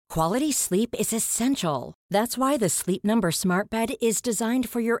Quality sleep is essential. That's why the Sleep Number Smart Bed is designed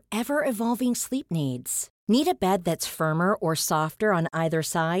for your ever-evolving sleep needs. Need a bed that's firmer or softer on either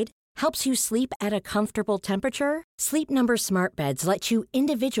side? Helps you sleep at a comfortable temperature? Sleep Number Smart Beds let you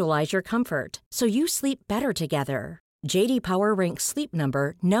individualize your comfort, so you sleep better together. J.D. Power ranks Sleep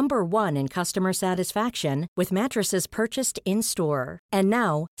Number number 1 in customer satisfaction with mattresses purchased in-store. And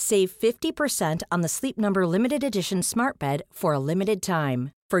now, save 50% on the Sleep Number Limited Edition Smart Bed for a limited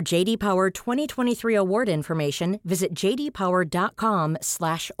time. For J.D. Power 2023 award information, visit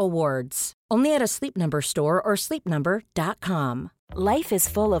jdpower.com/awards. Only at a Sleep Number store or sleepnumber.com. Life is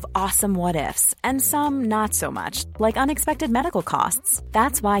full of awesome what-ifs, and some not so much, like unexpected medical costs.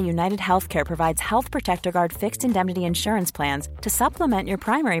 That's why United Healthcare provides Health Protector Guard fixed indemnity insurance plans to supplement your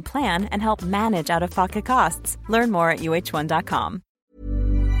primary plan and help manage out-of-pocket costs. Learn more at uh1.com.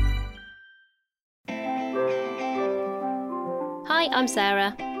 Hi, I'm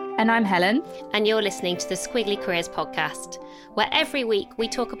Sarah. And I'm Helen. And you're listening to the Squiggly Careers podcast, where every week we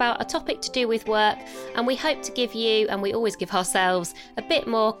talk about a topic to do with work, and we hope to give you, and we always give ourselves, a bit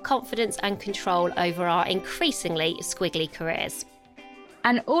more confidence and control over our increasingly squiggly careers.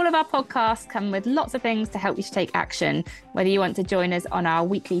 And all of our podcasts come with lots of things to help you to take action, whether you want to join us on our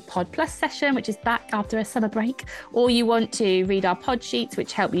weekly Pod Plus session, which is back after a summer break, or you want to read our pod sheets,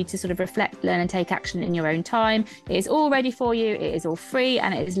 which help you to sort of reflect, learn and take action in your own time. It is all ready for you. It is all free,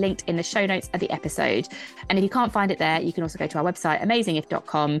 and it is linked in the show notes of the episode. And if you can't find it there, you can also go to our website,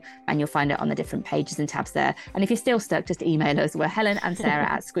 amazingif.com, and you'll find it on the different pages and tabs there. And if you're still stuck, just email us. We're Helen and Sarah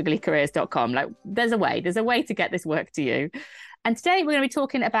at squigglycareers.com. Like, there's a way to get this work to you. And today we're going to be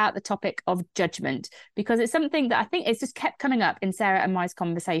talking about the topic of judgment, because it's something that I think it's just kept coming up in Sarah and my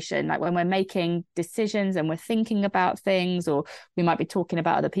conversation, like when we're making decisions and we're thinking about things, or we might be talking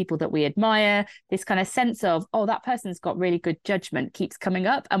about other people that we admire. This kind of sense of, oh, that person's got really good judgment keeps coming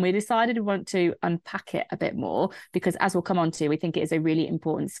up. And we decided we want to unpack it a bit more, because as we'll come on to, we think it is a really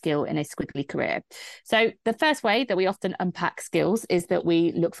important skill in a squiggly career. So the first way that we often unpack skills is that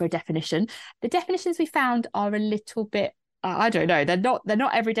we look for a definition. The definitions we found are a little bit, I don't know, they're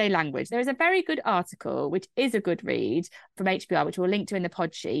not everyday language. There is a very good article, which is a good read from HBR, which we'll link to in the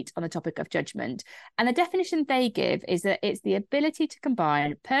pod sheet, on the topic of judgment. And the definition they give is that it's the ability to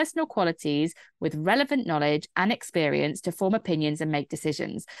combine personal qualities with relevant knowledge and experience to form opinions and make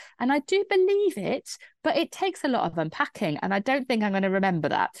decisions. And I do believe it, but it takes a lot of unpacking, and I don't think I'm going to remember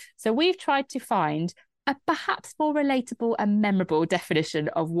that. So we've tried to find a perhaps more relatable and memorable definition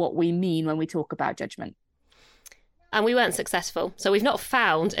of what we mean when we talk about judgment. And we weren't successful. So we've not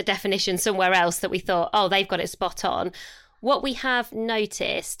found a definition somewhere else that we thought, oh, they've got it spot on. What we have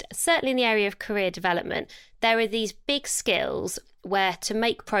noticed, certainly in the area of career development, there are these big skills where to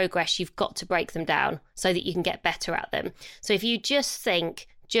make progress, you've got to break them down so that you can get better at them. So if you just think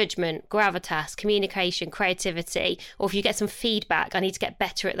judgment, gravitas, communication, creativity, or if you get some feedback, I need to get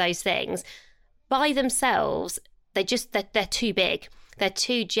better at those things, by themselves, they're too big. They're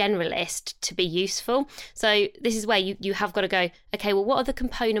too generalist to be useful. So this is where you have got to go, okay, well, what are the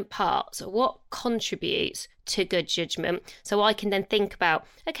component parts? What contributes to good judgment? So I can then think about,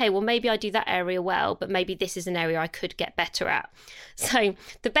 okay, well, maybe I do that area well, but maybe this is an area I could get better at. So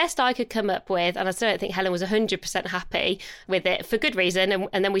the best I could come up with, and I still don't think Helen was 100% happy with it for good reason,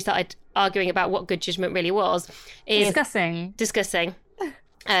 and then we started arguing about what good judgment really was, is discussing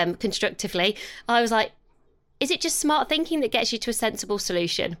constructively. I was like, is it just smart thinking that gets you to a sensible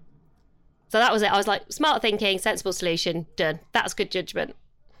solution? So that was it. I was like, smart thinking, sensible solution, done. That's good judgment.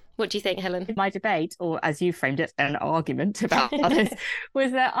 What do you think, Helen? My debate, or as you framed it, an argument about others,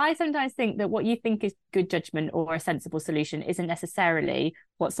 was that I sometimes think that what you think is good judgment or a sensible solution isn't necessarily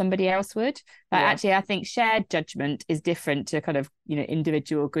what somebody else would. Like, actually, I think shared judgment is different to kind of,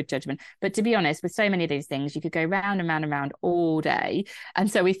 individual good judgment. But to be honest, with so many of these things, you could go round and round and round all day.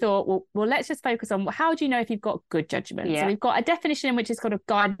 And so we thought, well, let's just focus on how do you know if you've got good judgment? Yeah. So we've got a definition which is kind of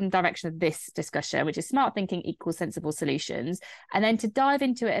guide and direction of this discussion, which is smart thinking equals sensible solutions. And then to dive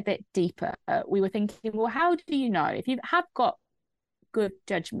into it a bit deeper, we were thinking, well, how do you know if you have got good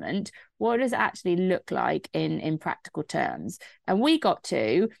judgment, what does it actually look like in practical terms? And we got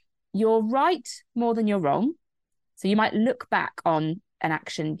to, you're right more than you're wrong. So you might look back on an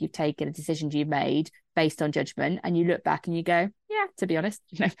action you've taken, a decision you've made based on judgment, and you look back and you go, yeah, to be honest,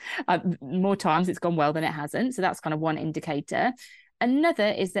 more times it's gone well than it hasn't. So that's kind of one indicator. Another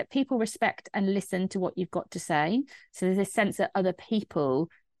is that people respect and listen to what you've got to say. So there's this sense that other people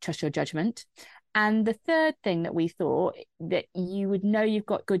trust your judgment. And the third thing that we thought that you would know you've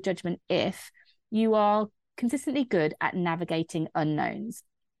got good judgment if you are consistently good at navigating unknowns.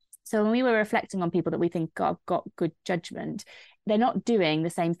 So when we were reflecting on people that we think have got good judgment, they're not doing the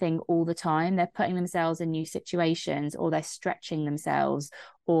same thing all the time. They're putting themselves in new situations, or they're stretching themselves,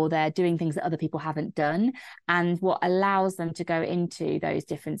 or they're doing things that other people haven't done. And what allows them to go into those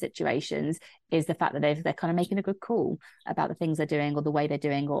different situations is the fact that they're kind of making a good call about the things they're doing, or the way they're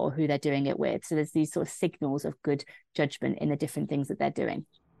doing, or who they're doing it with. So there's these sort of signals of good judgment in the different things that they're doing.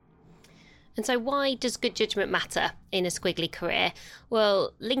 And so why does good judgment matter in a squiggly career?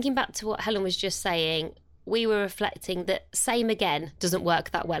 Well, linking back to what Helen was just saying, we were reflecting that same again doesn't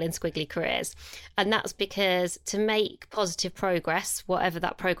work that well in squiggly careers. And that's because to make positive progress, whatever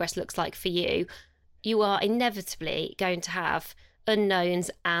that progress looks like for you, you are inevitably going to have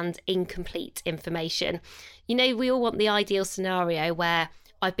unknowns and incomplete information. You know, we all want the ideal scenario where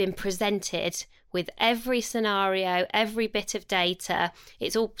I've been presented with every scenario, every bit of data.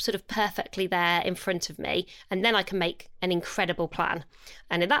 It's all sort of perfectly there in front of me. And then I can make an incredible plan.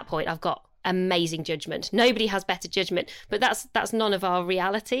 And at that point, I've got amazing judgment. Nobody has better judgment, but that's none of our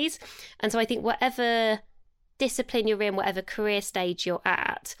realities. And so I think whatever discipline you're in, whatever career stage you're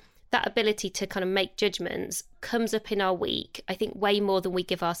at, that ability to kind of make judgments comes up in our week, I think, way more than we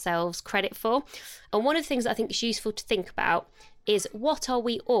give ourselves credit for. And one of the things that I think is useful to think about is, what are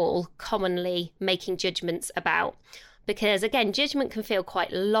we all commonly making judgments about? Because again, judgment can feel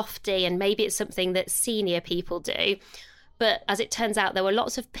quite lofty, and maybe it's something that senior people do. But as it turns out, there were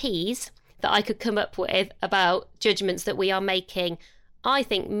lots of P's that I could come up with about judgments that we are making, I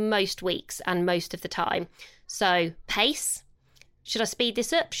think, most weeks and most of the time. So pace. Should I speed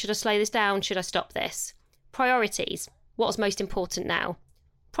this up? Should I slow this down? Should I stop this? Priorities. What's most important now?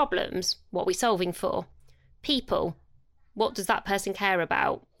 Problems. What are we solving for? People. What does that person care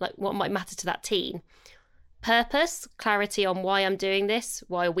about? Like, what might matter to that team? Purpose. Clarity on why I'm doing this.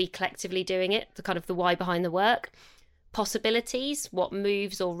 Why are we collectively doing it? The kind of the why behind the work. Possibilities. What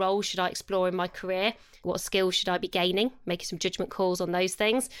moves or roles should I explore in my career? What skills should I be gaining? Making some judgment calls on those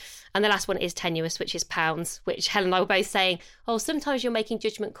things. And the last one is tenuous, which is pounds, which Helen and I were both saying, oh, sometimes you're making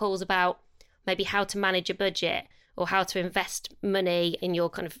judgment calls about maybe how to manage a budget, or how to invest money in your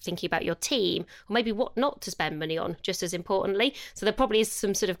kind of thinking about your team, or maybe what not to spend money on, just as importantly. So there probably is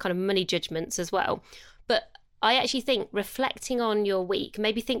some sort of kind of money judgments as well. But I actually think reflecting on your week,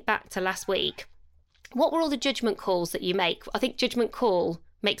 maybe think back to last week. What were all the judgment calls that you make? I think judgment call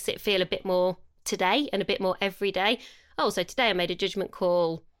makes it feel a bit more today and a bit more everyday. Oh, so today I made a judgment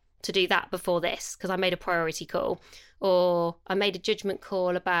call to do that before this because I made a priority call. Or I made a judgment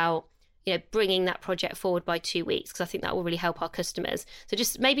call about, you know, bringing that project forward by 2 weeks because I think that will really help our customers. So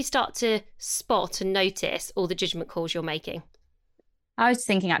just maybe start to spot and notice all the judgment calls you're making. I was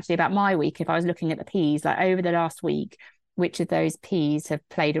thinking actually about my week. If I was looking at the P's, like over the last week, which of those P's have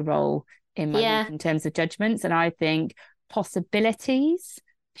played a role in my week in terms of judgments? And I think possibilities,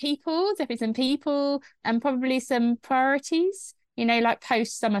 people, difference in people, and probably some priorities, you know, like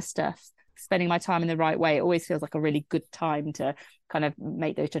post-summer stuff. Spending my time in the right way, it always feels like a really good time to kind of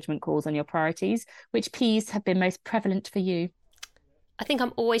make those judgment calls on your priorities. Which P's have been most prevalent for you? I think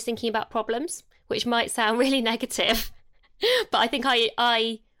I'm always thinking about problems, which might sound really negative, but I think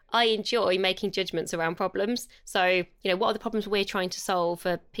I enjoy making judgments around problems. So, you know, what are the problems we're trying to solve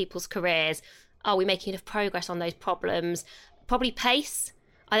for people's careers? Are we making enough progress on those problems? Probably pace.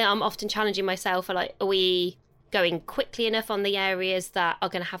 I'm often challenging myself, like, are we going quickly enough on the areas that are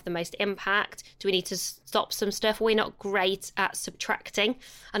going to have the most impact? Do we need to stop some stuff? We're not great at subtracting,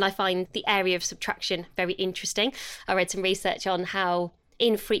 and I find the area of subtraction very interesting. I read some research on how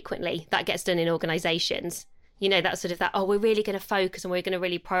infrequently that gets done in organisations. You know, that sort of that, oh, we're really going to focus and we're going to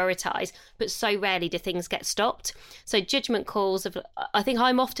really prioritise, but so rarely do things get stopped. So judgment calls of, I think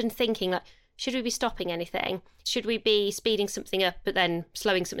I'm often thinking, like, should we be stopping anything? Should we be speeding something up but then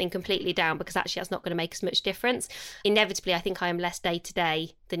slowing something completely down, because actually that's not going to make us much difference? Inevitably, I think I am less day to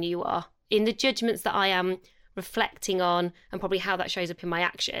day than you are. In the judgments that I am reflecting on and probably how that shows up in my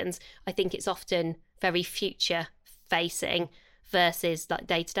actions, I think it's often very future facing versus like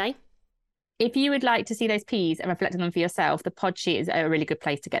day to day. If you would like to see those P's and reflect on them for yourself, the pod sheet is a really good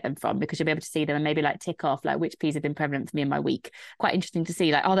place to get them from, because you'll be able to see them and maybe like tick off like which P's have been prevalent for me in my week. Quite interesting to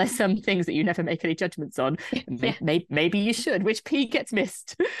see, like, are there some things that you never make any judgments on? Yeah. Maybe you should. Which P gets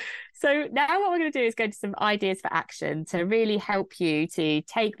missed? So now what we're going to do is go to some ideas for action to really help you to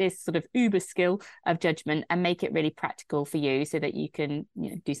take this sort of uber skill of judgment and make it really practical for you so that you can, you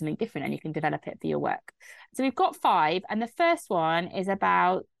know, do something different and you can develop it for your work. So we've got 5, and the first one is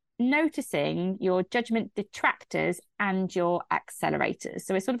about noticing your judgment detractors and your accelerators.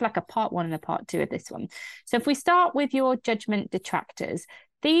 So it's sort of like a part 1 and a part 2 of this one. So if we start with your judgment detractors,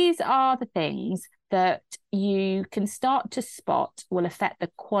 these are the things that you can start to spot will affect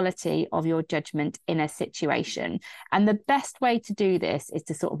the quality of your judgment in a situation. And the best way to do this is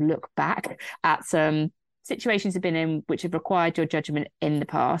to sort of look back at some situations you've been in which have required your judgment in the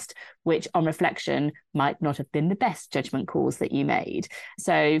past, which on reflection might not have been the best judgment calls that you made.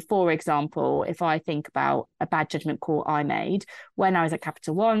 So, for example, if I think about a bad judgment call I made when I was at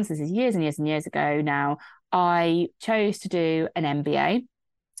Capital One, so this is years and years and years ago now, I chose to do an MBA.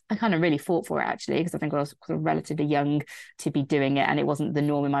 I kind of really fought for it, actually, because I think I was relatively young to be doing it and it wasn't the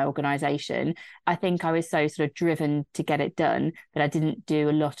norm in my organisation. I think I was so sort of driven to get it done that I didn't do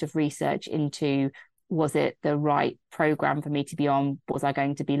a lot of research into, was it the right program for me to be on? Was I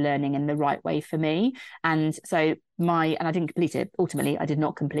going to be learning in the right way for me? And so I didn't complete it. Ultimately, I did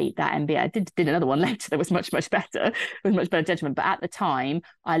not complete that MBA. I did another one later that was much better, with much better judgment. But at the time,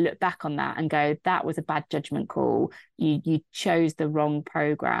 I look back on that and go, that was a bad judgment call. You chose the wrong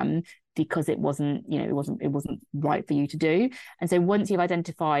program because it wasn't right for you to do. And so once you've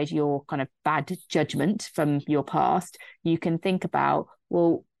identified your kind of bad judgment from your past, you can think about,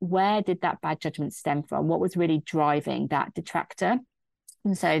 well, where did that bad judgment stem from? What was really driving that detractor?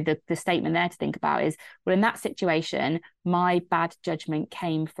 And so the statement there to think about is, well, in that situation, my bad judgment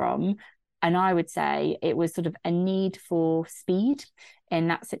came from, and I would say it was sort of a need for speed in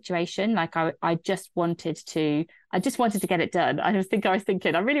that situation. Like I just wanted to get it done. I was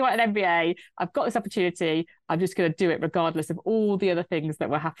thinking, I really want an MBA. I've got this opportunity. I'm just going to do it regardless of all the other things that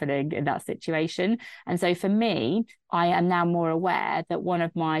were happening in that situation. And so for me, I am now more aware that one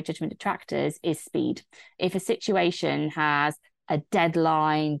of my judgment detractors is speed. If a situation has a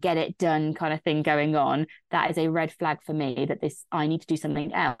deadline, get it done kind of thing going on, that is a red flag for me that I need to do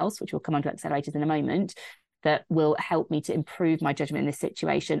something else, which we'll come on to accelerators in a moment, that will help me to improve my judgment in this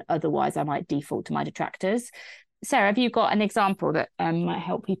situation. Otherwise, I might default to my detractors. Sarah, have you got an example that might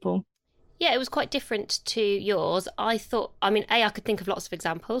help people? Yeah, it was quite different to yours. I could think of lots of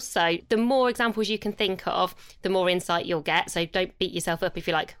examples. So the more examples you can think of, the more insight you'll get. So don't beat yourself up if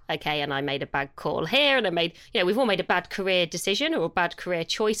you're like, okay, and I made a bad call here, and we've all made a bad career decision or a bad career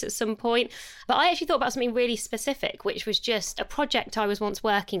choice at some point. But I actually thought about something really specific, which was just a project I was once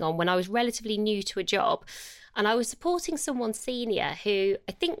working on when I was relatively new to a job. And I was supporting someone senior who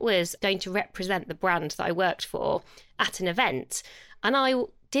I think was going to represent the brand that I worked for at an event. And I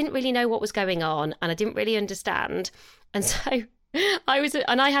didn't really know what was going on and I didn't really understand. And so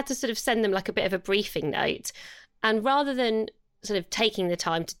I had to sort of send them like a bit of a briefing note. And rather than sort of taking the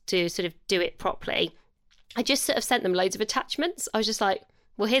time to sort of do it properly, I just sort of sent them loads of attachments. I was just like,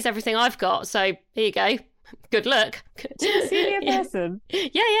 well, here's everything I've got. So here you go. Good luck. Senior person.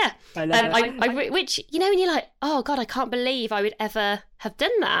 Yeah. I love it. Which, when you're like, oh God, I can't believe I would ever have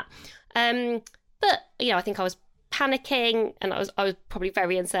done that. But, I think I was panicking and I was probably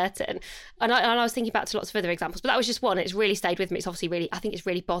very uncertain. And I was thinking back to lots of other examples, but that was just one. It's really stayed with me. It's obviously I think it's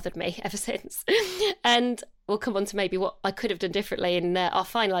really bothered me ever since. And we'll come on to maybe what I could have done differently in our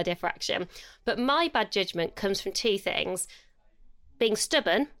final idea for action. But my bad judgment comes from two things: being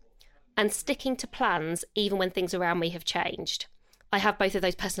stubborn and sticking to plans even when things around me have changed. I have both of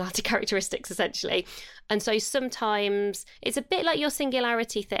those personality characteristics, essentially. And so sometimes it's a bit like your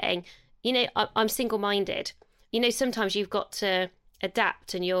singularity thing. I'm single-minded. Sometimes you've got to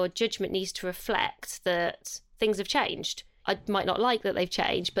adapt and your judgment needs to reflect that things have changed. I might not like that they've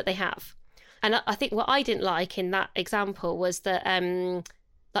changed, but they have. And I think what I didn't like in that example was that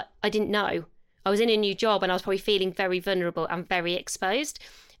I didn't know. I was in a new job and I was probably feeling very vulnerable and very exposed.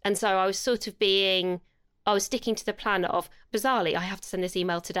 And so I was sticking to the plan of, bizarrely, I have to send this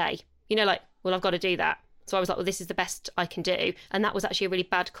email today. Well, I've got to do that. So I was like, well, this is the best I can do. And that was actually a really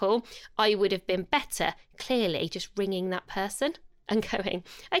bad call. I would have been better, clearly, just ringing that person and going,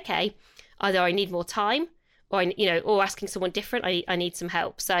 okay, either I need more time or, or asking someone different, I need some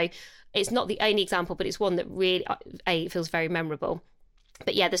help. So it's not the only example, but it's one that really feels very memorable.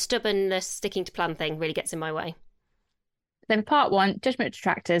 But yeah, the stubbornness, sticking to plan thing really gets in my way. So for part one, judgment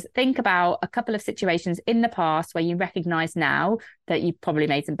detractors, think about a couple of situations in the past where you recognise now that you probably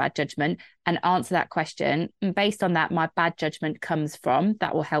made some bad judgment, and answer that question. And based on that, my bad judgment comes from,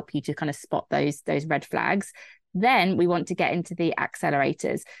 that will help you to kind of spot those red flags. Then we want to get into the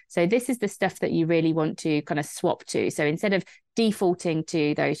accelerators. So this is the stuff that you really want to kind of swap to. So instead of defaulting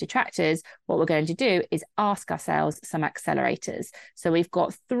to those detractors, what we're going to do is ask ourselves some accelerators. So we've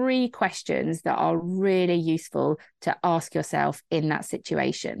got 3 questions that are really useful to ask yourself in that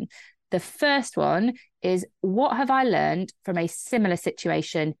situation. The first one is, what have I learned from a similar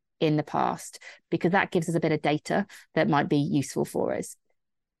situation in the past? Because that gives us a bit of data that might be useful for us.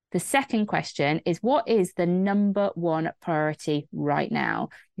 The second question is, what is the number one priority right now?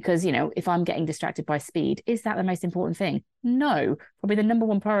 Because, if I'm getting distracted by speed, is that the most important thing? No, probably the number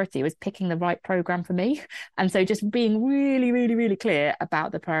one priority was picking the right program for me. And so just being really, really, really clear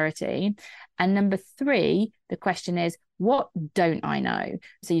about the priority. And number three, the question is, what don't I know?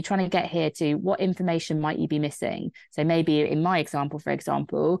 So you're trying to get here to what information might you be missing? So maybe in my example, for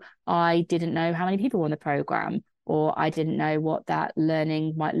example, I didn't know how many people were on the program, or I didn't know what that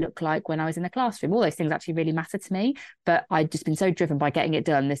learning might look like when I was in the classroom. All those things actually really matter to me, but I'd just been so driven by getting it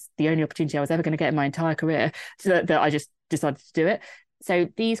done. The only opportunity I was ever going to get in my entire career, so that I just decided to do it. So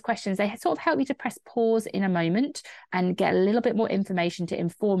these questions, they sort of help you to press pause in a moment and get a little bit more information to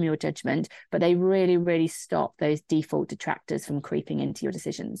inform your judgment, but they really, really stop those default detractors from creeping into your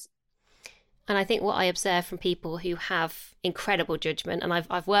decisions. And I think what I observe from people who have incredible judgment, and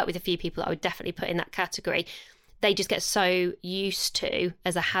I've worked with a few people that I would definitely put in that category, they just get so used to,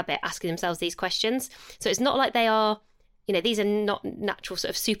 as a habit, asking themselves these questions. So it's not like they are, these are not natural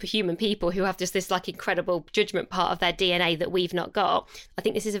sort of superhuman people who have just this like incredible judgment part of their DNA that we've not got. I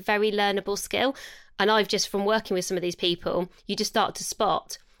think this is a very learnable skill. And I've just, from working with some of these people, you just start to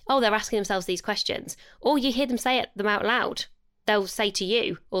spot, they're asking themselves these questions. Or you hear them say them out loud. They'll say to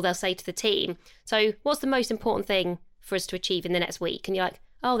you, or they'll say to the team, so what's the most important thing for us to achieve in the next week? And you're like,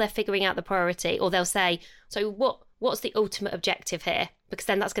 they're figuring out the priority. Or they'll say, so what's the ultimate objective here? Because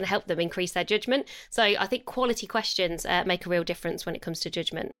then that's going to help them increase their judgment. So I think quality questions make a real difference when it comes to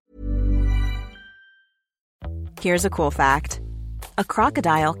judgment. Here's a cool fact. A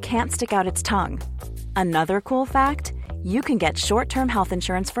crocodile can't stick out its tongue. Another cool fact, you can get short-term health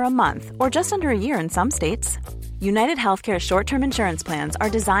insurance for a month or just under a year in some states. United Healthcare short-term insurance plans are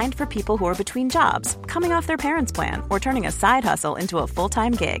designed for people who are between jobs, coming off their parents' plan, or turning a side hustle into a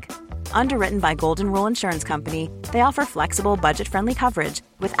full-time gig. Underwritten by Golden Rule Insurance Company, they offer flexible, budget-friendly coverage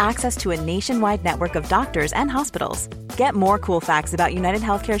with access to a nationwide network of doctors and hospitals. Get more cool facts about United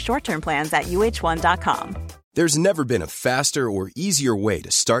Healthcare short-term plans at uh1.com. There's never been a faster or easier way to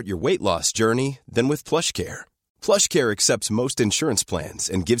start your weight loss journey than with PlushCare. PlushCare accepts most insurance plans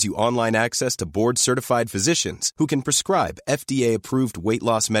and gives you online access to board-certified physicians who can prescribe FDA-approved weight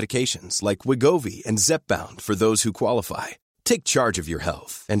loss medications like Wegovy and Zepbound for those who qualify. Take charge of your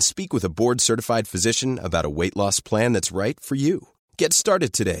health and speak with a board-certified physician about a weight loss plan that's right for you. Get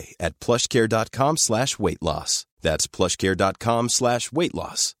started today at plushcare.com/weight-loss. That's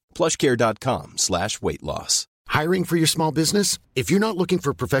plushcare.com/weight-loss. plushcare.com/weight-loss. Hiring for your small business? If you're not looking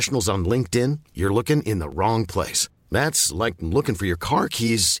for professionals on LinkedIn, you're looking in the wrong place. That's like looking for your car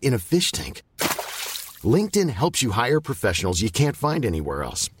keys in a fish tank. LinkedIn helps you hire professionals you can't find anywhere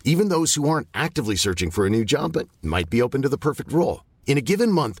else, even those who aren't actively searching for a new job but might be open to the perfect role. In a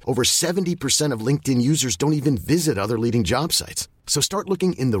given month, over 70% of LinkedIn users don't even visit other leading job sites. So start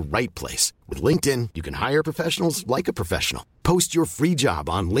looking in the right place. With LinkedIn, you can hire professionals like a professional. Post your free job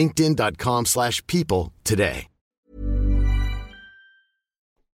on linkedin.com/people today.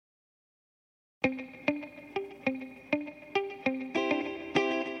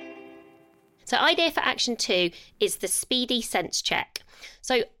 So idea for action 2 is the speedy sense check.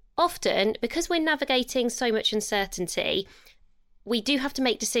 So often, because we're navigating so much uncertainty, we do have to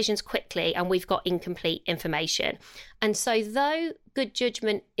make decisions quickly and we've got incomplete information. And so though good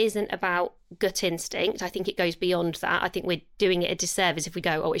judgment isn't about gut instinct, I think it goes beyond that. I think we're doing it a disservice if we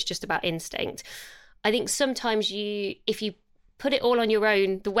go, it's just about instinct. I think sometimes if you put it all on your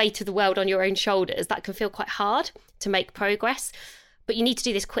own, the weight of the world on your own shoulders, that can feel quite hard to make progress. But you need to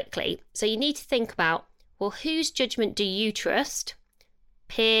do this quickly. So you need to think about, whose judgment do you trust?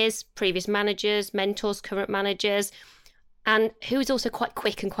 Peers, previous managers, mentors, current managers, and who's also quite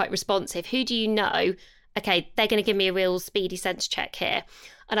quick and quite responsive? Who do you know? Okay, they're going to give me a real speedy sense check here.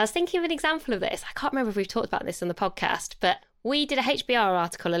 And I was thinking of an example of this. I can't remember if we've talked about this on the podcast, but we did a HBR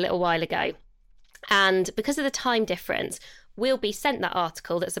article a little while ago. And because of the time difference, we'll be sent that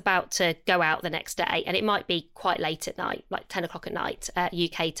article that's about to go out the next day, and it might be quite late at night, like 10 o'clock at night,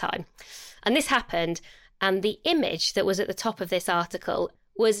 UK time. And this happened, and the image that was at the top of this article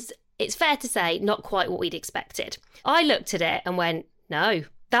was, it's fair to say, not quite what we'd expected. I looked at it and went, no,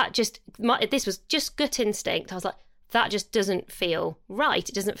 this was just gut instinct. I was like, that just doesn't feel right.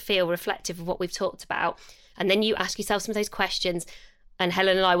 It doesn't feel reflective of what we've talked about. And then you ask yourself some of those questions, and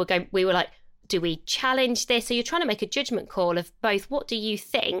Helen and I we were like, do we challenge this? So you're trying to make a judgment call of both what do you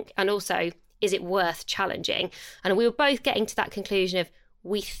think and also is it worth challenging? And we were both getting to that conclusion of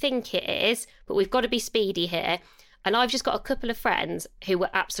we think it is, but we've got to be speedy here. And I've just got a couple of friends who were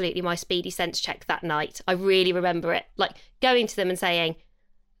absolutely my speedy sense check that night. I really remember it, like going to them and saying,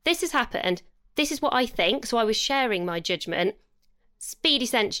 this has happened. This is what I think. So I was sharing my judgment. speedy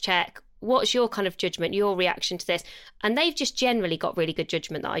sense check. What's your kind of judgment, your reaction to this? And they've just generally got really good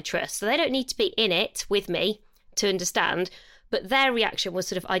judgment that I trust. So they don't need to be in it with me to understand. But their reaction was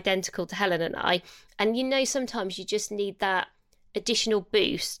sort of identical to Helen and I. And you know, sometimes you just need that additional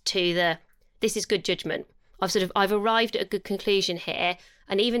boost to this is good judgment. I've arrived at a good conclusion here.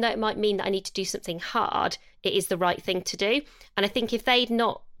 And even though it might mean that I need to do something hard, it is the right thing to do. And I think if they'd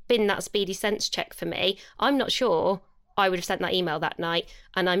not been that speedy sense check for me, I'm not sure I would have sent that email that night.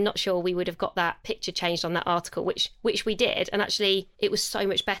 And I'm not sure we would have got that picture changed on that article, which we did. And actually, it was so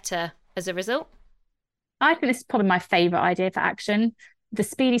much better as a result. I think this is probably my favourite idea for action. The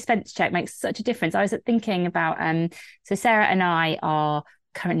speedy sense check makes such a difference. I was thinking about, so Sarah and I are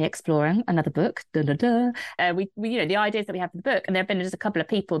currently exploring another book. We the ideas that we have for the book, and there have been just a couple of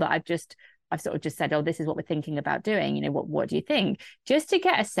people that I've sort of just said, oh, this is what we're thinking about doing. You know, what do you think? Just to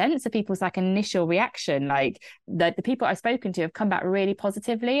get a sense of people's like initial reaction. Like the people I've spoken to have come back really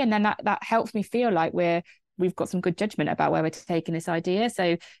positively, and then that helps me feel like we've got some good judgment about where we're taking this idea.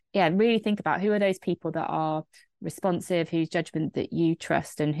 So yeah, really think about who are those people that are responsive, whose judgment that you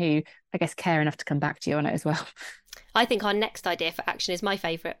trust, and who I guess care enough to come back to you on it as well. I think our next idea for action is my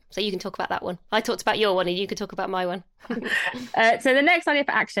favourite. So you can talk about that one. I talked about your one and you can talk about my one. So the next idea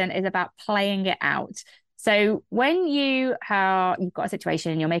for action is about playing it out. So when you've got a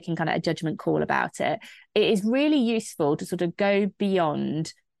situation and you're making kind of a judgment call about it, it is really useful to sort of go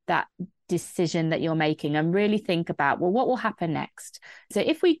beyond that decision that you're making and really think about, well, what will happen next? So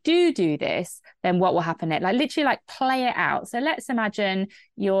if we do this, then what will happen next? Like literally like play it out. So let's imagine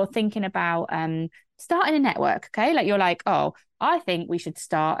you're thinking about starting a network, okay? Like you're like, oh, I think we should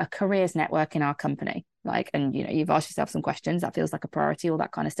start a careers network in our company. Like, and you know, you've asked yourself some questions, that feels like a priority, all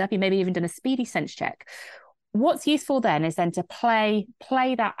that kind of stuff. You maybe even done a speedy sense check. What's useful then is then to play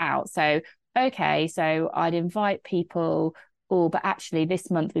that out. So, okay, so I'd invite people, but actually this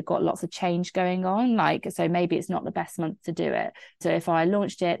month we've got lots of change going on. Like, so maybe it's not the best month to do it. So if I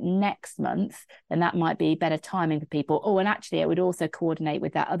launched it next month, then that might be better timing for people. Oh, and actually it would also coordinate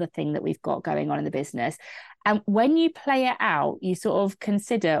with that other thing that we've got going on in the business. And when you play it out, you sort of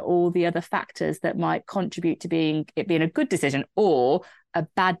consider all the other factors that might contribute to it being a good decision or a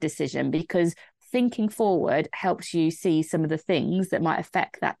bad decision, because thinking forward helps you see some of the things that might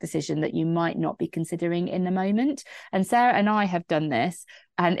affect that decision that you might not be considering in the moment. And Sarah and I have done this,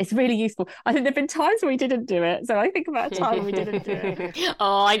 and it's really useful. I think there've been times when we didn't do it. So I think about a time when we didn't do it.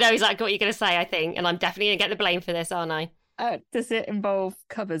 Oh, I know exactly what you're going to say, I think. And I'm definitely going to get the blame for this, aren't I? Does it involve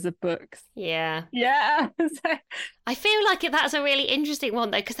covers of books? Yeah. Yeah. I feel like that's a really interesting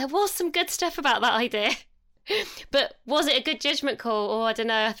one, though, because there was some good stuff about that idea. But was it a good judgment call? Or I don't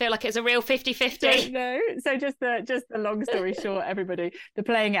know, I feel like it's a real 50-50. No. So just the long story short, everybody, the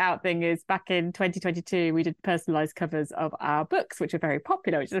playing it out thing is back in 2022, we did personalised covers of our books, which were very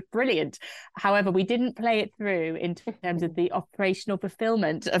popular, which is brilliant. However, we didn't play it through in terms of the operational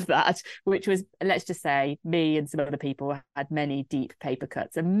fulfilment of that, which was, let's just say, me and some other people had many deep paper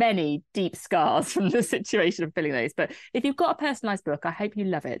cuts and many deep scars from the situation of filling those. But if you've got a personalised book, I hope you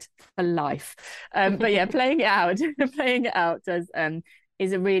love it for life. But yeah, playing it out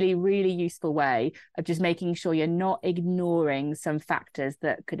is a really, really useful way of just making sure you're not ignoring some factors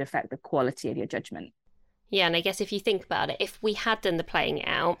that could affect the quality of your judgment. Yeah, and I guess if you think about it, if we had done the playing it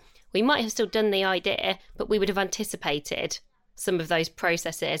out, we might have still done the idea, but we would have anticipated some of those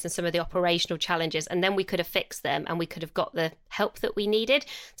processes and some of the operational challenges, and then we could have fixed them and we could have got the help that we needed.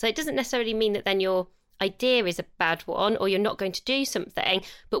 So it doesn't necessarily mean that then your idea is a bad one or you're not going to do something,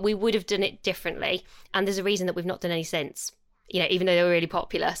 but we would have done it differently. And there's a reason that we've not done any since, you know, even though they were really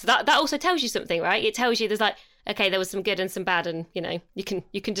popular. So that also tells you something, right? It tells you there's like, okay, there was some good and some bad, and you know, you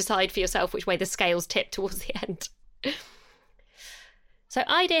can decide for yourself which way the scales tip towards the end. So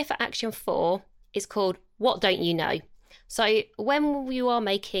idea for action 4 is called What Don't You Know? So when you are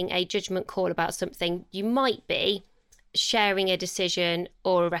making a judgment call about something, you might be sharing a decision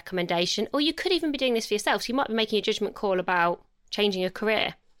or a recommendation, or you could even be doing this for yourself. So you might be making a judgment call about changing a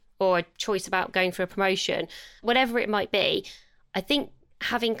career or a choice about going for a promotion, whatever it might be. I think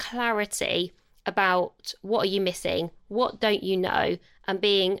having clarity about what are you missing, what don't you know, and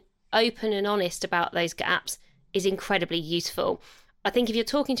being open and honest about those gaps is incredibly useful. I think if you're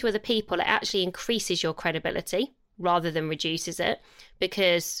talking to other people, it actually increases your credibility rather than reduces it,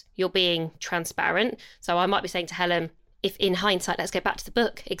 because you're being transparent. So I might be saying to Helen, if in hindsight, let's go back to the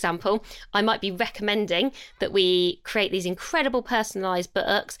book example, I might be recommending that we create these incredible personalised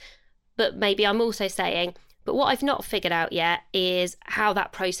books, but maybe I'm also saying, but what I've not figured out yet is how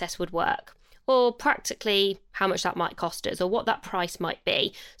that process would work. or practically how much that might cost us or what that price might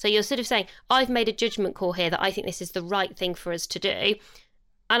be. So you're sort of saying, I've made a judgment call here that I think this is the right thing for us to do.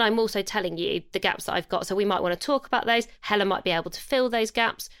 And I'm also telling you the gaps that I've got. So we might want to talk about those. Helen might be able to fill those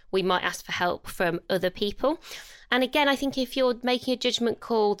gaps. We might ask for help from other people. And again, I think if you're making a judgment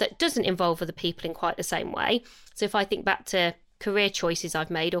call that doesn't involve other people in quite the same way. So if I think back to career choices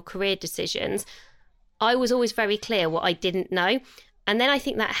I've made or career decisions, I was always very clear what I didn't know. And then I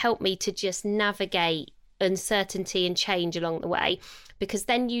think that helped me to just navigate uncertainty and change along the way, because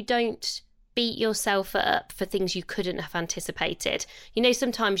then you don't beat yourself up for things you couldn't have anticipated. You know,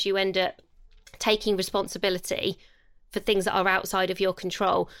 sometimes you end up taking responsibility for things that are outside of your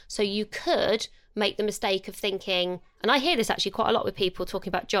control. So you could make the mistake of thinking, and I hear this actually quite a lot with people talking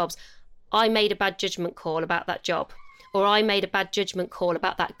about jobs, I made a bad judgment call about that job, or I made a bad judgment call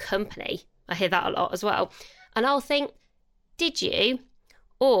about that company. I hear that a lot as well. And I'll think, did you?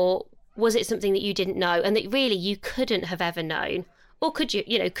 Or was it something that you didn't know and that really you couldn't have ever known? Or could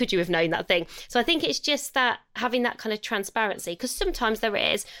you have known that thing? So I think it's just that having that kind of transparency, because sometimes there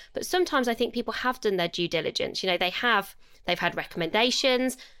is, but sometimes I think people have done their due diligence. You know, they've had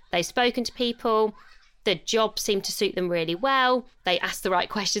recommendations, they've spoken to people, the job seemed to suit them really well, they asked the right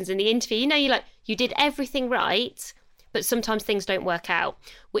questions in the interview. You know, you did everything right, but sometimes things don't work out,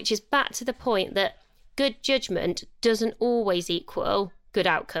 which is back to the point that good judgment doesn't always equal good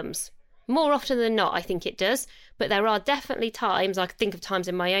outcomes. More often than not, I think it does. But there are definitely times, I think of times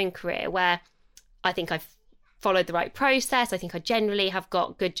in my own career where I think I've followed the right process. I think I generally have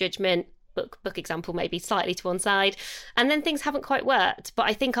got good judgment, book example maybe slightly to one side. And then things haven't quite worked. But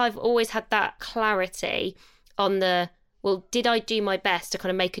I think I've always had that clarity on did I do my best to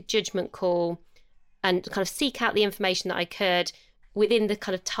kind of make a judgment call and kind of seek out the information that I could within the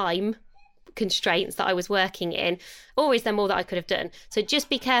kind of time constraints that I was working in, or is there more that I could have done? So just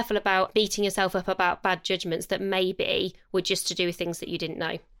be careful about beating yourself up about bad judgments that maybe were just to do with things that you didn't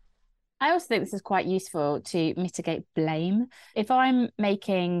know. I also think this is quite useful to mitigate blame. If I'm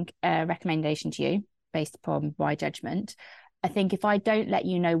making a recommendation to you based upon my judgment, I think if I don't let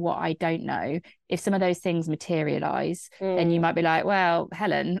you know what I don't know, if some of those things materialize, then you might be like, well,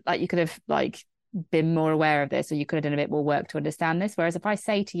 Helen, like you could have been more aware of this, or you could have done a bit more work to understand this. Whereas if I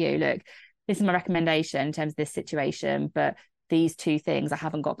say to you, look, this is my recommendation in terms of this situation, but these two things I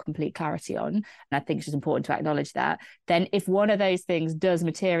haven't got complete clarity on, and I think it's just important to acknowledge that, then if one of those things does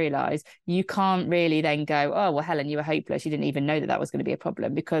materialize, you can't really then go, oh, well, Helen, you were hopeless. You didn't even know that was going to be a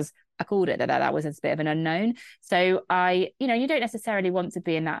problem, because I called it that was a bit of an unknown. So you don't necessarily want to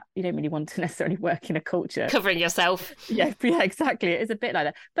be in that, you don't really want to necessarily work in a culture. Covering yourself. Yeah, exactly. It's a bit like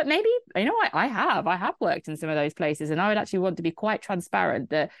that. But maybe, I have worked in some of those places, and I would actually want to be quite transparent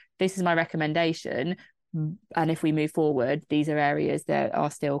that this is my recommendation. And if we move forward, these are areas that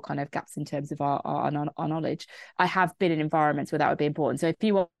are still kind of gaps in terms of our knowledge. I have been in environments where that would be important. So if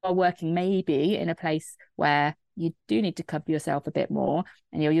you are working maybe in a place where you do need to cover yourself a bit more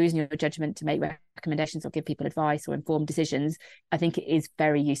and you're using your judgment to make recommendations or give people advice or informed decisions, I think it is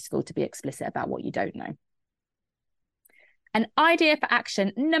very useful to be explicit about what you don't know. An idea for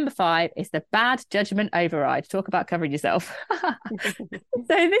action number 5 is the bad judgment override. Talk about covering yourself. So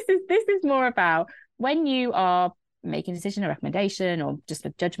this is more about when you are making a decision, a recommendation, or just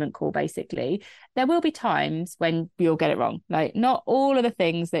a judgment call, basically, there will be times when you'll get it wrong. Like, not all of the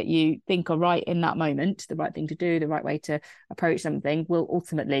things that you think are right in that moment, the right thing to do, the right way to approach something, will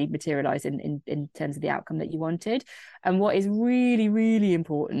ultimately materialize in terms of the outcome that you wanted. And what is really, really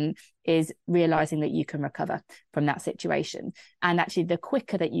important is realizing that you can recover from that situation. And actually, the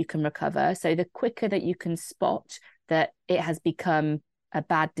quicker that you can recover, so the quicker that you can spot that it has become a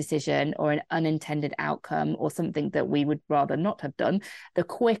bad decision or an unintended outcome or something that we would rather not have done, the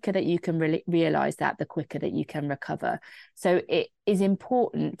quicker that you can realize that, the quicker that you can recover. So it is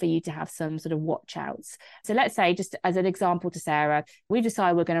important for you to have some sort of watch outs. So let's say, just as an example to Sarah, we've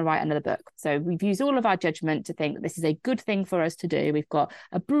decided we're going to write another book. So we've used all of our judgment to think that this is a good thing for us to do. We've got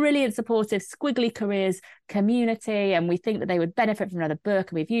a brilliant, supportive, squiggly careers community, and we think that they would benefit from another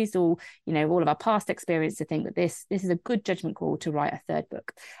book. And we've used all of our past experience to think that this is a good judgment call to write a third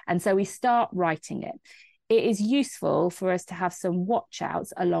book. And so we start writing it. It is useful for us to have some watch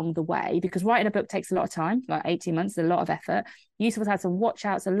outs along the way, because writing a book takes a lot of time, like 18 months, a lot of effort. Useful to have some watch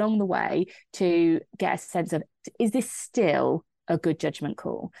outs along the way to get a sense of, is this still a good judgment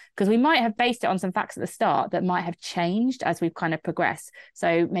call? Because we might have based it on some facts at the start that might have changed as we've kind of progressed.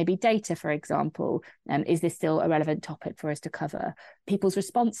 So maybe data, for example, is this still a relevant topic for us to cover? People's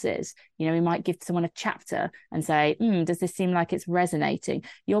responses, we might give someone a chapter and say, does this seem like it's resonating?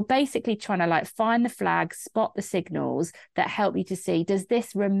 You're basically trying to find the flags, spot the signals that help you to see, does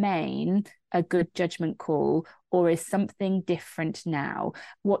this remain a good judgment call, or is something different now?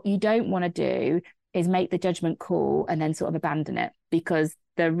 What you don't want to do is make the judgment call and then sort of abandon it, because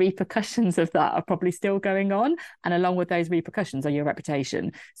the repercussions of that are probably still going on. And along with those repercussions are your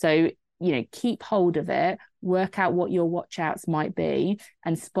reputation. So, keep hold of it, work out what your watch outs might be,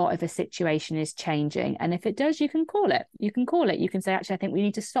 and spot if a situation is changing. And if it does, you can call it. You can say, actually, I think we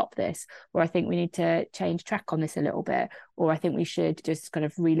need to stop this, or I think we need to change track on this a little bit, or I think we should just kind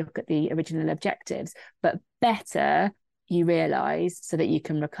of relook at the original objectives. But better you realise so that you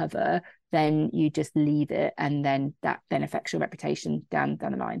can recover, then you just leave it, and then that then affects your reputation down the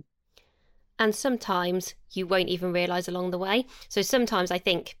line. And sometimes you won't even realise along the way. So sometimes I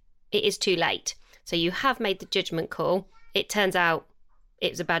think it is too late. So you have made the judgment call. It turns out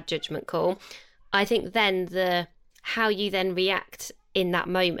it was a bad judgment call. I think then how you then react in that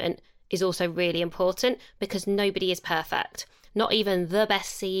moment is also really important, because nobody is perfect. Not even the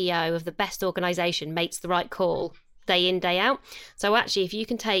best CEO of the best organisation makes the right call day in, day out. So actually, if you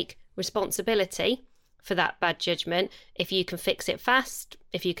can take responsibility for that bad judgment, if you can fix it fast,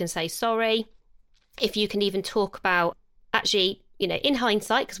 if you can say sorry, if you can even talk about, actually, in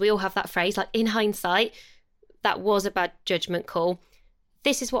hindsight, because we all have that phrase, like, in hindsight, that was a bad judgment call.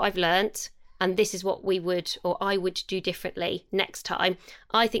 This is what I've learnt, and this is what I would do differently next time.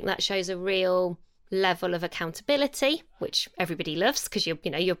 I think that shows a real level of accountability, which everybody loves, because you're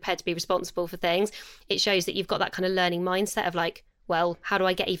prepared to be responsible for things. It shows that you've got that kind of learning mindset of like, well, how do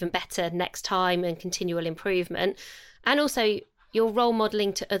I get even better next time, and continual improvement. And also you're role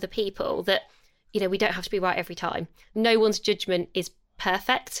modelling to other people that, we don't have to be right every time. No one's judgment is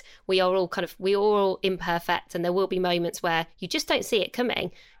perfect. We are all imperfect, and there will be moments where you just don't see it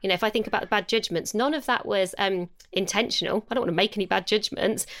coming. If I think about the bad judgments, none of that was intentional. I don't want to make any bad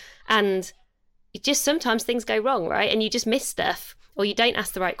judgments. And just sometimes things go wrong, right? And you just miss stuff, or you don't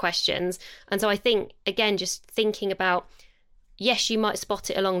ask the right questions. And so I think, again, just thinking about, yes, you might spot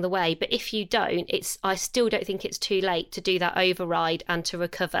it along the way, but if you don't, I still don't think it's too late to do that override and to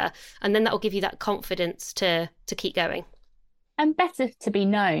recover. And then that will give you that confidence to keep going. And better to be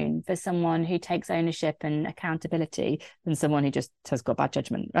known for someone who takes ownership and accountability than someone who just has got bad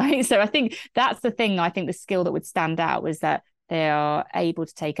judgment, right? So I think that's the thing. I think the skill that would stand out was that they are able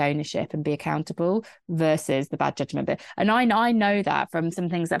to take ownership and be accountable versus the bad judgment bit. And I know that from some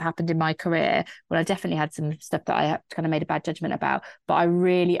things that happened in my career, when I definitely had some stuff that I kind of made a bad judgment about, but I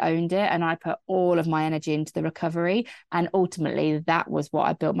really owned it, and I put all of my energy into the recovery. And ultimately that was what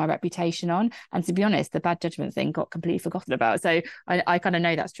I built my reputation on. And to be honest, the bad judgment thing got completely forgotten about. So I kind of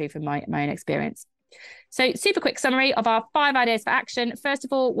know that's true from my own experience. So super quick summary of our 5 ideas for action. First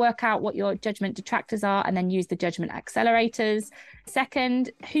of all, work out what your judgment detractors are, and then use the judgment accelerators. Second,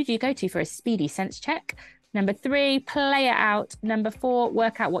 who do you go to for a speedy sense check? Number 3, play it out. Number 4,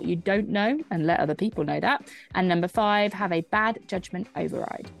 work out what you don't know and let other people know that. And number 5, have a bad judgment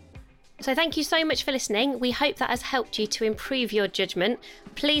override. So thank you so much for listening. We hope that has helped you to improve your judgment.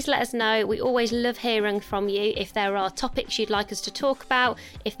 Please let us know. We always love hearing from you. If there are topics you'd like us to talk about,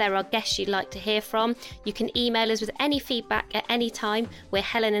 if there are guests you'd like to hear from, you can email us with any feedback at any time. We're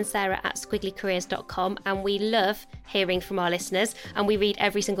Helen and Sarah at squigglycareers.com, and we love hearing from our listeners, and we read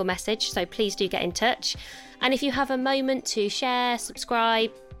every single message, so please do get in touch. And if you have a moment to share,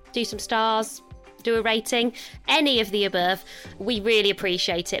 subscribe, do some stars, do a rating, any of the above, we really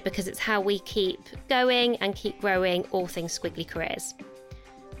appreciate it, because it's how we keep going and keep growing all things Squiggly Careers.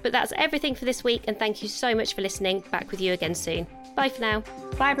 But that's everything for this week, and thank you so much for listening. Back with you again soon. Bye for now.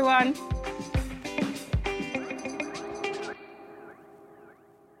 Bye everyone.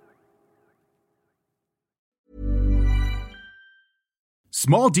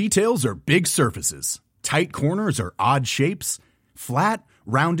 Small details are big surfaces. Tight corners are odd shapes. Flat,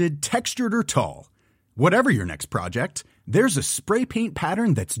 rounded, textured, or tall. Whatever your next project, there's a spray paint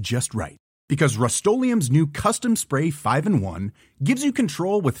pattern that's just right. Because Rust-Oleum's new Custom Spray 5-in-1 gives you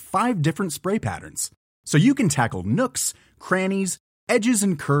control with 5 different spray patterns. So you can tackle nooks, crannies, edges,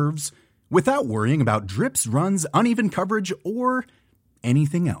 and curves without worrying about drips, runs, uneven coverage, or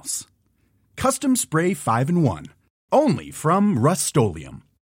anything else. Custom Spray 5-in-1. Only from Rust-Oleum.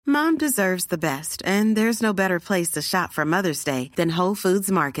 Mom deserves the best, and there's no better place to shop for Mother's Day than Whole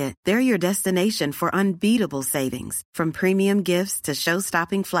Foods Market. They're your destination for unbeatable savings, from premium gifts to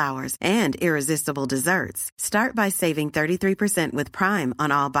show-stopping flowers and irresistible desserts. Start by saving 33% with Prime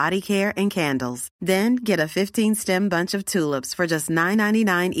on all body care and candles. Then get a 15-stem bunch of tulips for just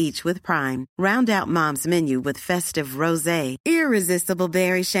 $9.99 each with Prime. Round out Mom's menu with festive rosé, irresistible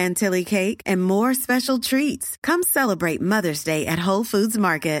berry chantilly cake, and more special treats. Come celebrate Mother's Day at Whole Foods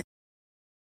Market